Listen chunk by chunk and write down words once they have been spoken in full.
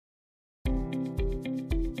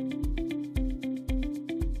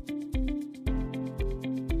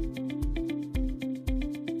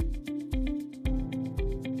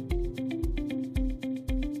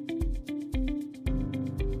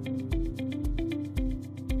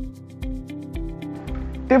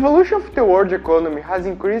The evolution of the world economy has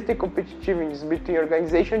increased the competitiveness between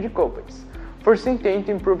organizations and companies, forcing to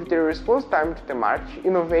improve their response time to the market,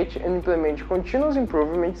 innovate and implement continuous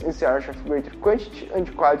improvements in search of greater quantity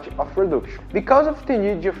and quality of production. Because of the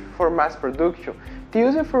need for mass production, the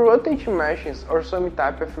use of rotating machines or some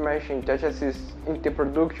type of machine that assists in the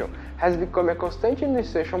production has become a constant and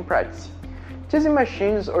essential practice. These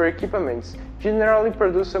machines or equipments generally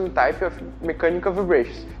produce some type of mechanical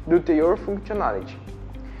vibrations due to their functionality.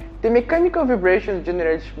 The mechanical vibrations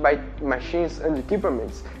generated by machines and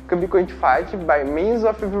equipments can be quantified by means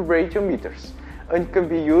of vibration meters and can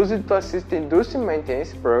be used to assist industrial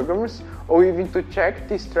maintenance programs or even to check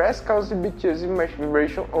the stress caused by using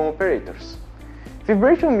vibration on operators.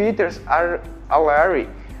 Vibration meters are already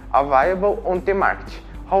available on the market.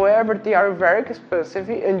 However, they are very expensive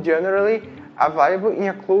and generally available in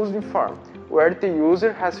a closed form, where the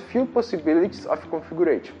user has few possibilities of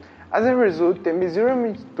configuration. As a result, the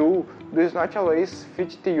measurement tool does not always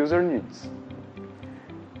fit the user needs.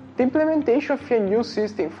 The implementation of a new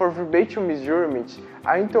system for vibration measurement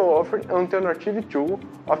aims to offer an alternative tool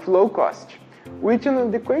of low cost, with an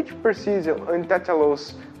adequate precision and that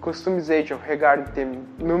allows customization regarding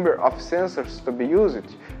the number of sensors to be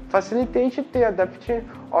used, facilitates the adaptation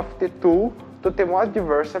of the tool to the most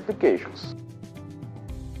diverse applications.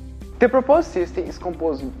 The proposed system is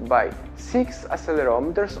composed by 6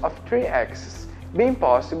 accelerometers of 3 axes, being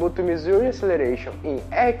possible to measure acceleration in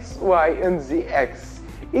X, Y, and Z axes.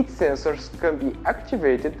 Each sensor can be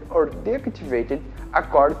activated or deactivated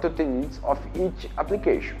according to the needs of each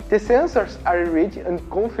application. The sensors are read and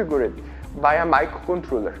configured by a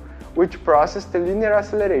microcontroller, which processes the linear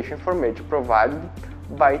acceleration information provided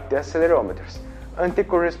by the accelerometers, and the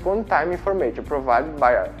corresponding time information provided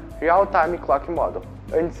by a real-time clock model,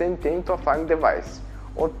 and sent to a final device.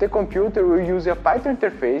 On the computer, we use a Python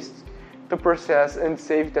interface to process and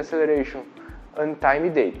save the acceleration and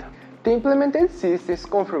time data. The implemented system is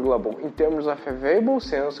configurable in terms of available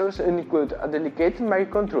sensors and includes a dedicated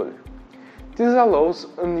microcontroller. This allows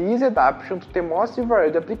an easy adaptation to the most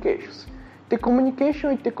varied applications. The communication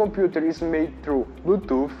with the computer is made through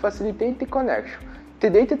Bluetooth, facilitating the connection. The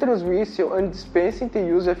data transmission and dispensing the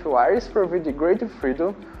use of wires provide greater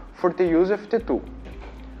freedom for the use of the tool.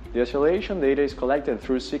 The acceleration data is collected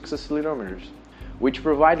through 6 accelerometers, which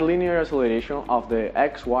provide linear acceleration of the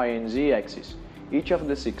X, Y, and Z axes. Each of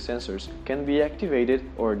the 6 sensors can be activated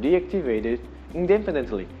or deactivated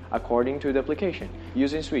independently according to the application,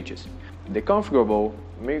 using switches. The configurable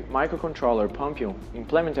microcontroller Pampa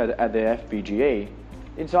implemented at the FPGA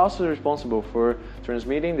is also responsible for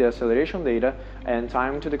transmitting the acceleration data and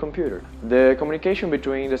time to the computer. The communication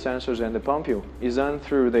between the sensors and the Pampa is done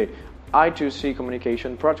through the I2C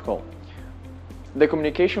communication protocol. The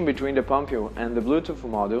communication between the Pampa and the Bluetooth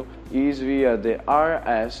module is via the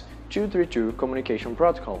RS-232 communication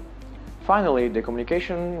protocol. Finally, the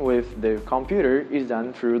communication with the computer is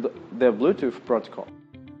done through the Bluetooth protocol.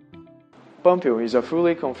 Pampa is a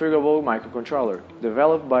fully configurable microcontroller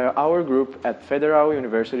developed by our group at Federal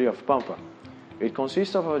University of Pampa. It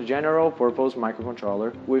consists of a general-purpose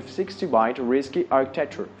microcontroller with 60-byte RISC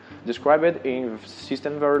architecture described in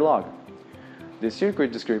System Verilog. The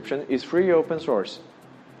circuit description is free open source.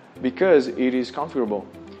 Because it is configurable,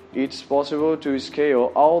 it's possible to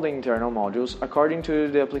scale all the internal modules according to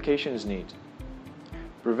the application's needs,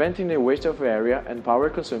 preventing the waste of area and power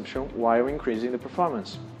consumption while increasing the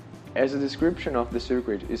performance. As the description of the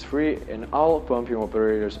circuit is free and all Pampa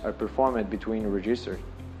operators are performed between registers,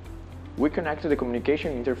 we connect the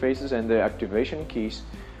communication interfaces and the activation keys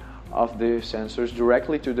of the sensors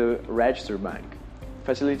directly to the register bank,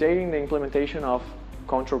 facilitating the implementation of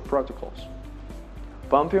control protocols.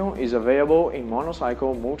 Pampa is available in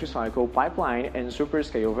monocycle, multi-cycle, pipeline, and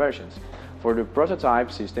superscale versions. For the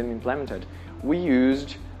prototype system implemented, we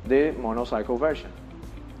used the monocycle version.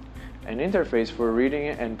 An interface for reading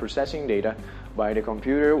and processing data by the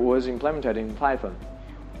computer was implemented in Python.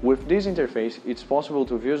 With this interface, it's possible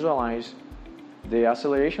to visualize the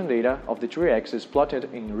acceleration data of the 3 axes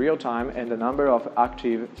plotted in real time and the number of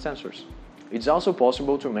active sensors. It's also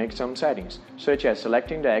possible to make some settings, such as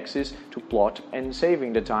selecting the axis to plot and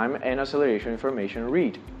saving the time and acceleration information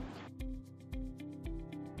read.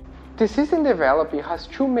 The system developed has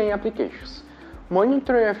 2 main applications: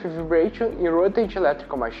 monitoring of vibration in rotating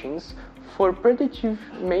electrical machines for predictive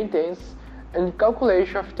maintenance and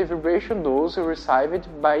calculation of the vibration dose received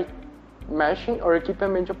by machine or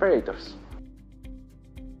equipment operators.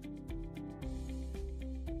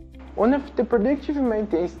 One of the predictive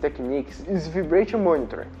maintenance techniques is vibration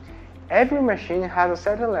monitoring. Every machine has a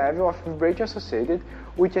certain level of vibration associated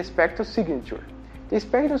with a spectral signature. The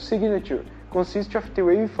spectral signature consists of the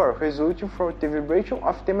waveform resulting from the vibration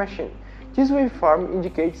of the machine. This waveform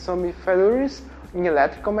indicates some failures in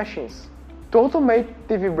electrical machines. To automate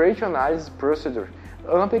the vibration analysis procedure,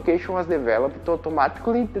 an application was developed to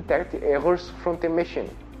automatically detect errors from the machine.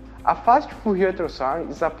 A fast Fourier transform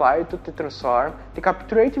is applied to transform the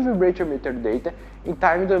captured vibration meter data in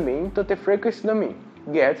time domain to the frequency domain,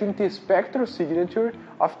 getting the spectral signature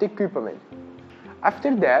of the equipment.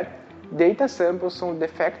 After that, data samples from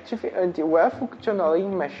defective and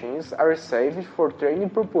well-functioning machines are saved for training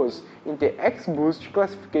purposes in the XBoost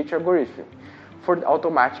classification algorithm for the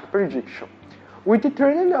automatic prediction. With the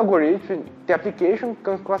training algorithm, the application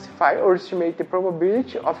can classify or estimate the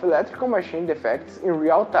probability of electrical machine defects in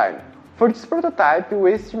real time. For this prototype,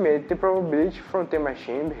 we estimate the probability from the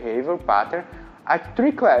machine behavior pattern at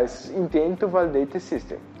 3 classes intended to validate the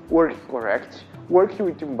system: working correct, working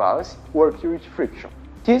with imbalance, working with friction.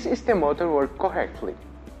 This is the motor work correctly.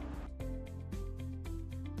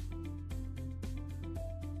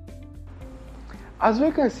 As we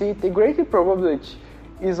can see, the greater probability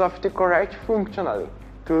is of the correct functionality,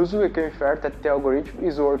 thus we can infer that the algorithm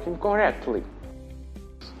is working correctly.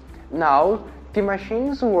 Now, the machine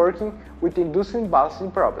is working with the induced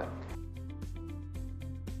imbalancing problem.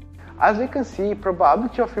 As we can see,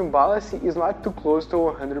 probability of imbalance is not too close to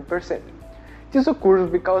 100%. This occurs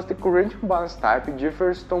because the current imbalance type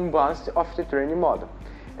differs from imbalance of the training model.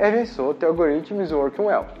 Even so, the algorithm is working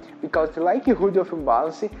well, because the likelihood of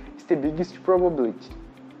imbalance is the biggest probability.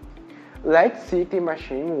 Let's see the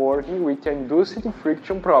machine working with an induced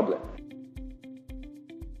friction problem.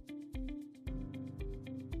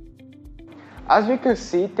 As we can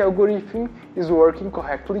see, the algorithm is working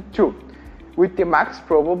correctly too, with the max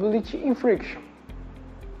probability in friction.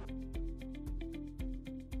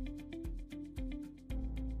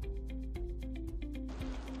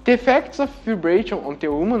 The effects of vibration on the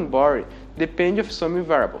human body depend on some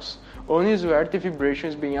variables. One is where the vibration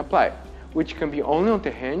is being applied, which can be only on the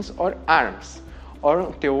hands or arms, or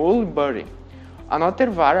on the whole body. Another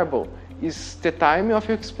variable is the time of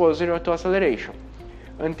exposure to acceleration,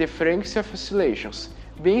 and the frequency of oscillations.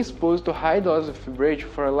 Being exposed to high doses of vibration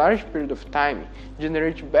for a large period of time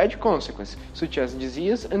generates bad consequences, such as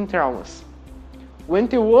disease and traumas. When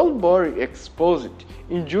the whole body is exposed,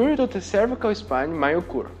 injury to the cervical spine may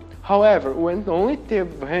occur. However, when only the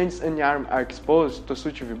hands and arms are exposed to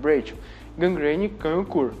such vibration, gangrene can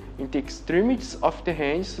occur in the extremities of the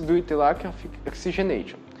hands due to the lack of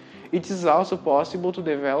oxygenation. It is also possible to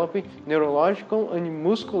develop neurological and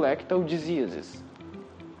musculoskeletal diseases.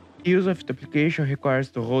 The use of the application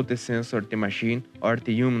requires to hold the sensor of the machine or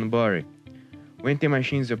the human body. When the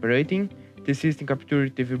machine is operating, the system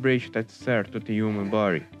captures the vibration that is served to the human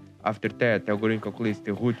body. After that, the algorithm calculates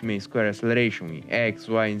the root mean square acceleration in x,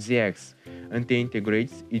 y, and zx, and then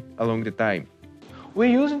integrates it along the time.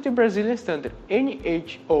 We use the Brazilian standard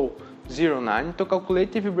NH009 to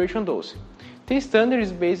calculate the vibration dose. The standard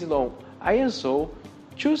is based on ISO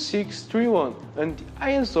 2631 and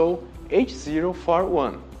ISO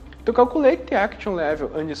 8041. To calculate the action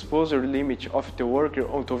level and exposure limit of the worker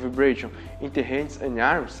onto vibration in the hands and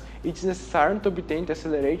arms, it is necessary to obtain the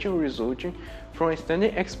acceleration resulting from a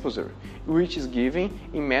standard exposure, which is given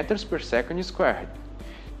in meters per second squared.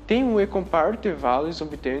 Then we compare the values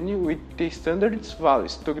obtained with the standard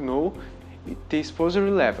values to know the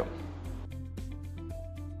exposure level.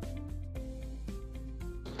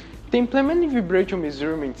 The implemented vibration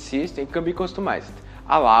measurement system can be customized,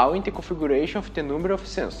 allowing the configuration of the number of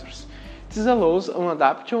sensors. This allows an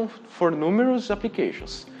adaptation for numerous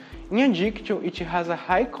applications. In addition, it has a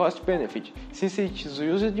high cost benefit, since it is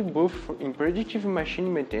used both in predictive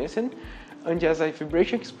machine maintenance and as a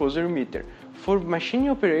vibration exposure meter for machine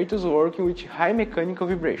operators working with high mechanical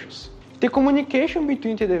vibrations. The communication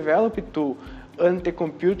between the developed tool and the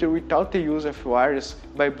computer without the use of wires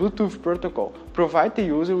by Bluetooth protocol provide the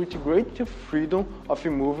user with greater freedom of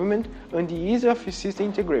movement and the ease of system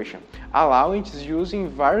integration, allowing its use in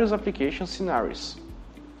various application scenarios.